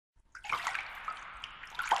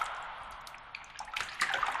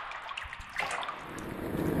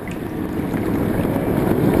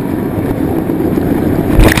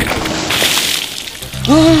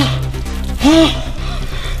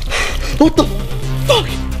What the fuck?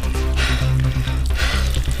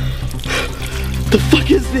 The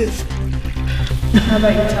fuck is this? How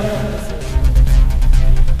about you tell me what this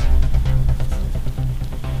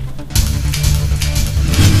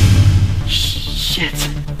is? Shit.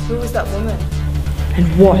 Who was that woman? And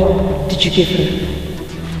what did you give her?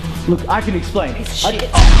 Look, I can explain. Piece of shit.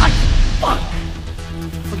 Fuck!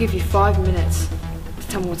 I'll give you 5 minutes to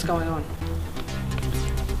tell me what's going on.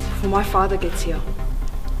 Before my father gets here,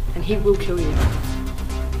 and he will kill you.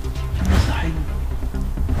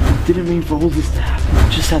 I didn't mean for all this to happen.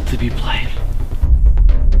 It just had to be played.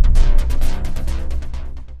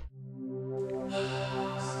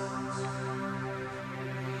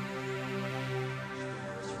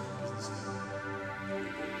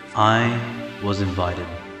 I was invited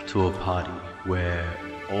to a party where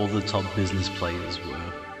all the top business players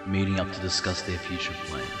were meeting up to discuss their future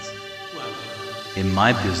plans. In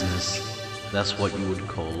my business, that's what you would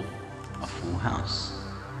call a full house.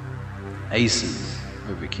 Aces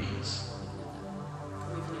over kings.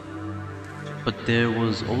 But there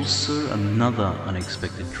was also another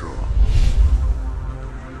unexpected draw.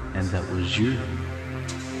 And that was you.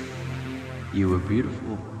 You were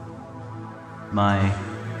beautiful. My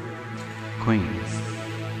queen.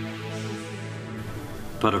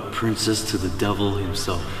 But a princess to the devil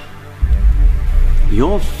himself.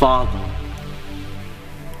 Your father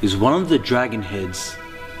is one of the dragon heads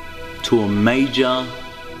to a major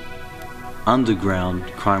underground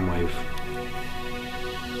crime wave.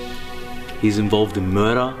 He's involved in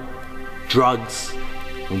murder, drugs,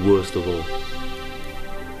 and worst of all,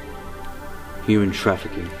 human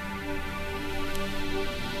trafficking.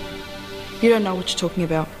 You don't know what you're talking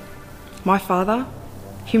about. My father?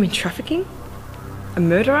 Human trafficking? A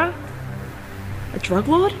murderer? A drug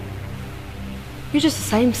lord? You're just the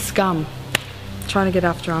same scum trying to get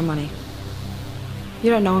after our money. You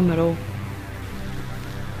don't know him at all.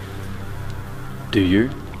 Do you?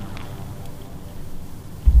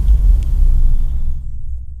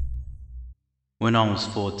 When I was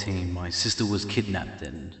 14, my sister was kidnapped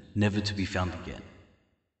and never to be found again.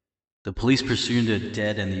 The police presumed her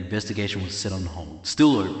dead and the investigation was set on hold,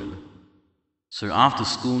 still open. So after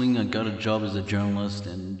schooling, I got a job as a journalist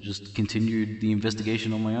and just continued the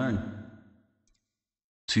investigation on my own.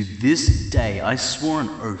 To this day, I swore an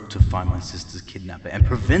oath to find my sister's kidnapper and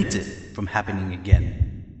prevent it from happening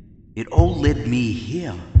again. It all led me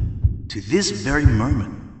here, to this very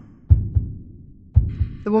moment.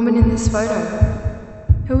 The woman in this photo,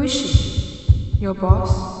 who is she? Your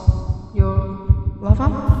boss? Your lover?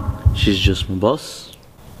 She's just my boss.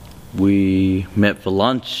 We met for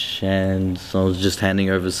lunch and I was just handing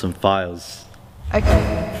over some files.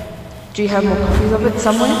 Okay. Do you have more copies of it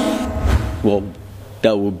somewhere? Well,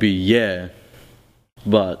 that would be yeah.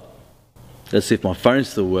 But let's see if my phone's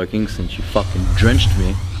still working since you fucking drenched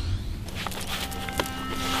me.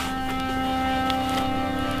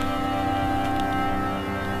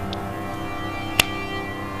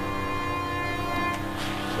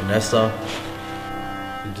 Vanessa,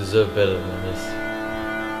 you deserve better than this.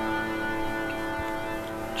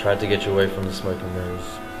 Tried to get you away from the smoking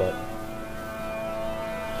mirrors, but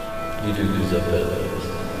you do deserve better than this.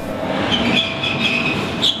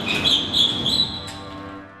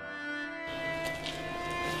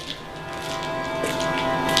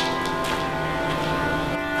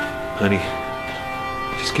 Honey,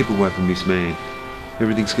 just keep away from this man.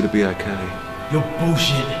 Everything's gonna be okay. Your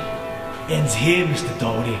bullshit ends here, Mr.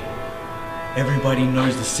 Daly. Everybody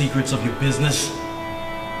knows the secrets of your business.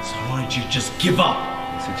 So why don't you just give up?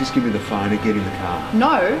 So just give me the phone and get in the car.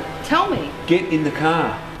 No, tell me. Get in the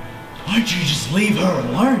car. Why don't you just leave her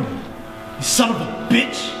alone? You son of a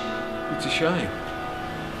bitch! It's a shame.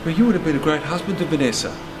 Well, you would have been a great husband to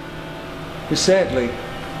Vanessa. But sadly,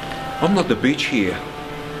 I'm not the bitch here.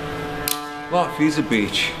 Life is a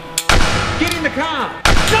bitch. Get in the car!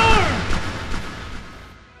 No!